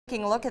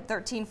Taking a look at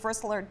 13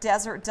 First Alert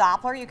Desert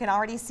Doppler, you can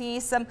already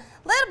see some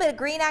little bit of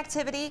green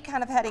activity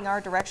kind of heading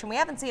our direction. We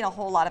haven't seen a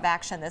whole lot of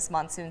action this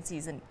monsoon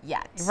season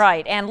yet.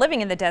 Right, and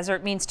living in the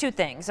desert means two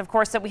things. Of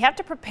course, that we have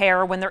to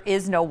prepare when there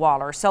is no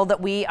water so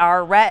that we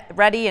are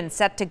ready and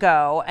set to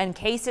go in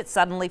case it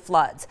suddenly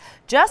floods.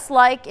 Just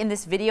like in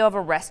this video of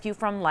a rescue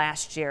from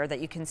last year that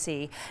you can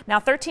see. Now,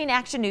 13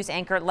 Action News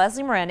anchor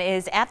Leslie Marin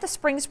is at the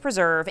Springs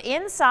Preserve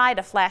inside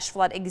a flash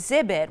flood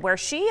exhibit where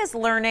she is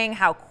learning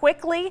how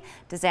quickly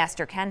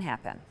disaster can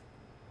happen.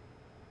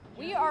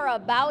 We are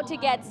about to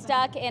get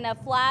stuck in a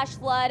flash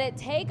flood.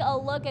 Take a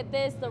look at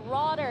this. The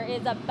water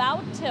is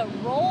about to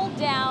roll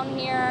down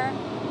here.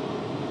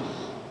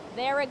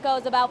 There it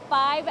goes. About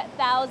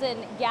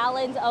 5,000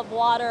 gallons of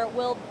water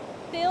will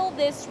fill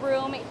this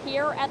room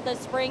here at the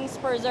Springs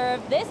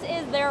Preserve. This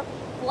is their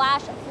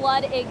flash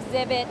flood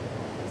exhibit,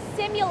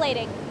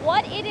 simulating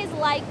what it is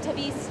like to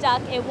be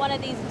stuck in one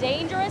of these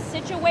dangerous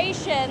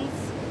situations.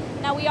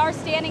 Now, we are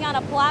standing on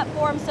a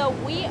platform, so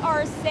we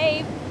are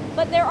safe,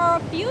 but there are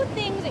a few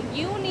things that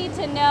you need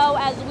to know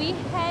as we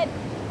head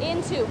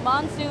into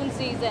monsoon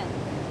season.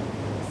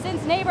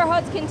 Since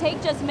neighborhoods can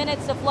take just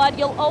minutes to flood,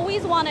 you'll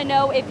always want to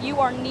know if you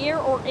are near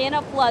or in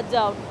a flood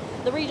zone.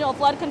 The Regional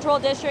Flood Control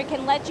District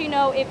can let you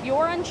know if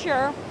you're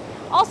unsure.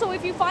 Also,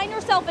 if you find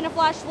yourself in a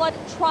flash flood,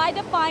 try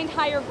to find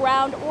higher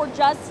ground or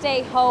just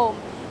stay home.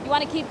 You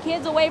want to keep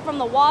kids away from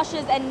the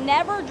washes and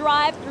never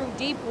drive through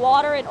deep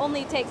water. It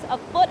only takes a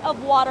foot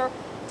of water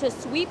to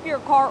sweep your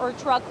car or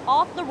truck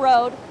off the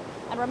road.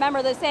 And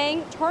remember the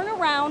saying, turn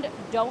around,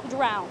 don't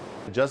drown.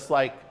 Just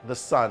like the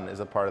sun is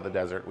a part of the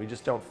desert, we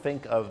just don't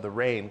think of the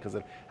rain because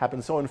it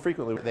happens so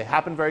infrequently. They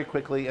happen very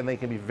quickly and they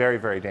can be very,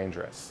 very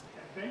dangerous.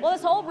 Well,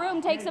 this whole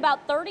room takes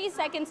about 30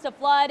 seconds to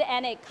flood,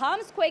 and it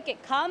comes quick,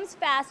 it comes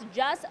fast,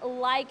 just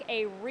like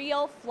a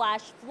real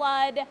flash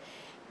flood.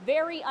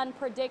 Very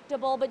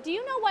unpredictable, but do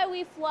you know why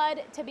we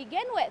flood to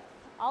begin with?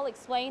 I'll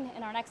explain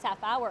in our next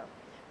half hour.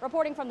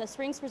 Reporting from the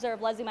Springs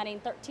Preserve, Leslie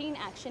Marin, 13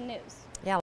 Action News.